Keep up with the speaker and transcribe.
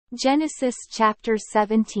Genesis chapter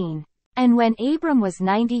 17. And when Abram was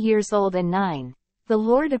 90 years old and 9, the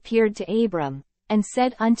Lord appeared to Abram, and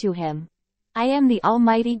said unto him, I am the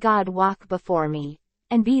Almighty God, walk before me,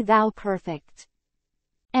 and be thou perfect.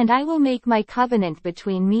 And I will make my covenant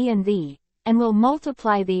between me and thee, and will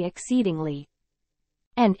multiply thee exceedingly.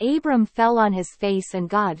 And Abram fell on his face, and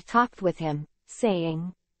God talked with him,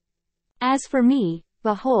 saying, As for me,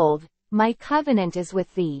 behold, my covenant is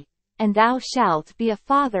with thee, and thou shalt be a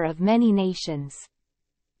father of many nations.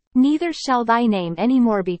 Neither shall thy name any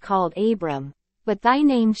more be called Abram, but thy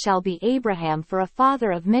name shall be Abraham, for a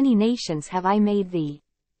father of many nations have I made thee.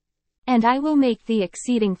 And I will make thee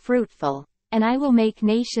exceeding fruitful, and I will make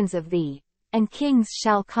nations of thee, and kings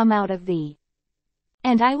shall come out of thee.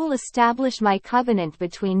 And I will establish my covenant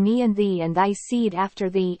between me and thee and thy seed after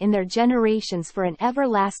thee in their generations for an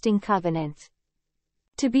everlasting covenant.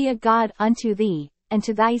 To be a God unto thee, and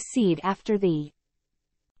to thy seed after thee.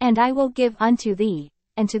 And I will give unto thee,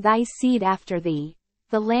 and to thy seed after thee,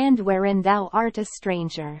 the land wherein thou art a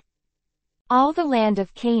stranger. All the land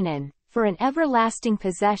of Canaan, for an everlasting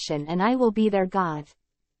possession, and I will be their God.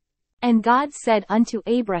 And God said unto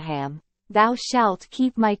Abraham, Thou shalt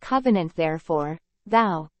keep my covenant therefore,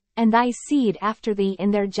 thou, and thy seed after thee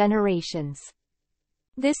in their generations.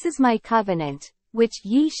 This is my covenant, which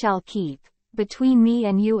ye shall keep, between me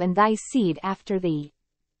and you and thy seed after thee.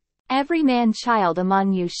 Every man child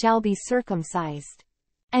among you shall be circumcised.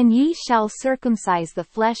 And ye shall circumcise the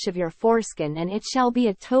flesh of your foreskin, and it shall be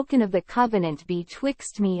a token of the covenant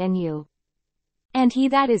betwixt me and you. And he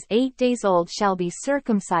that is 8 days old shall be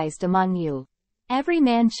circumcised among you, every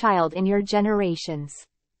man child in your generations.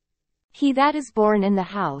 He that is born in the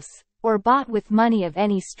house, or bought with money of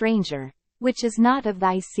any stranger, which is not of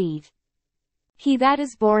thy seed. He that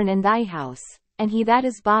is born in thy house, and he that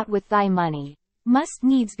is bought with thy money, must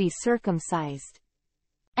needs be circumcised.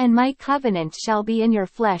 And my covenant shall be in your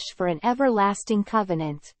flesh for an everlasting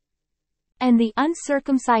covenant. And the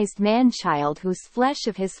uncircumcised man-child whose flesh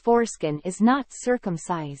of his foreskin is not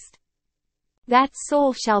circumcised, that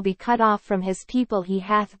soul shall be cut off from his people, he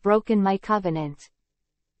hath broken my covenant.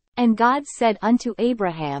 And God said unto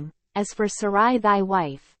Abraham, As for Sarai thy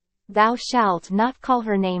wife, thou shalt not call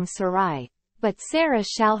her name Sarai, but Sarah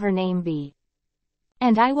shall her name be.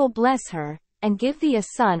 And I will bless her, and give thee a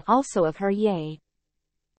son also of her, yea,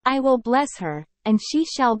 I will bless her, and she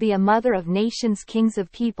shall be a mother of nations, kings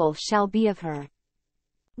of people shall be of her.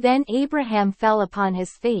 Then Abraham fell upon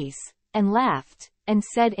his face, and laughed, and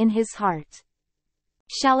said in his heart,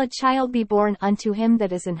 Shall a child be born unto him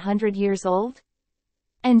that is 100 years old?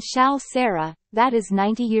 And shall Sarah, that is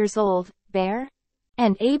 90 years old, bear?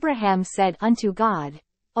 And Abraham said unto God,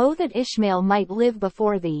 O that Ishmael might live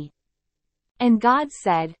before thee. And God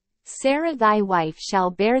said, Sarah thy wife shall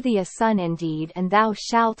bear thee a son indeed, and thou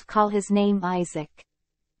shalt call his name Isaac.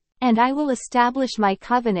 And I will establish my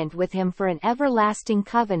covenant with him for an everlasting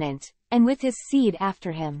covenant, and with his seed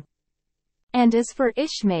after him. And as for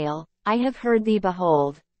Ishmael, I have heard thee,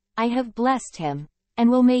 behold, I have blessed him, and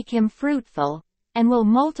will make him fruitful, and will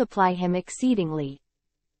multiply him exceedingly.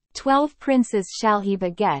 12 princes shall he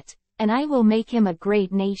beget, and I will make him a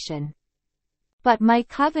great nation. But my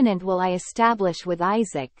covenant will I establish with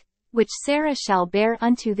Isaac, which Sarah shall bear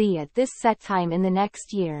unto thee at this set time in the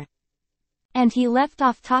next year. And he left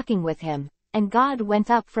off talking with him, and God went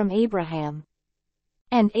up from Abraham.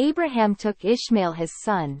 And Abraham took Ishmael his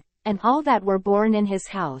son, and all that were born in his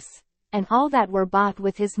house, and all that were bought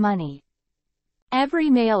with his money, every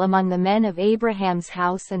male among the men of Abraham's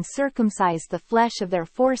house, and circumcised the flesh of their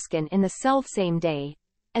foreskin in the selfsame day,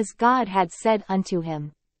 as God had said unto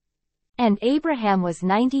him. And Abraham was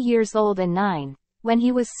 90 years old and 9, when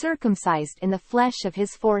he was circumcised in the flesh of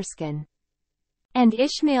his foreskin. And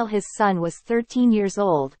Ishmael his son was 13 years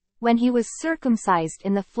old, when he was circumcised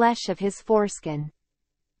in the flesh of his foreskin.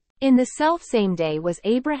 In the selfsame day was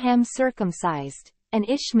Abraham circumcised, and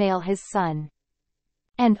Ishmael his son.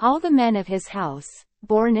 And all the men of his house,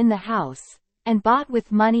 born in the house, and bought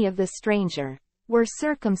with money of the stranger, were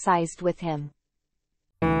circumcised with him.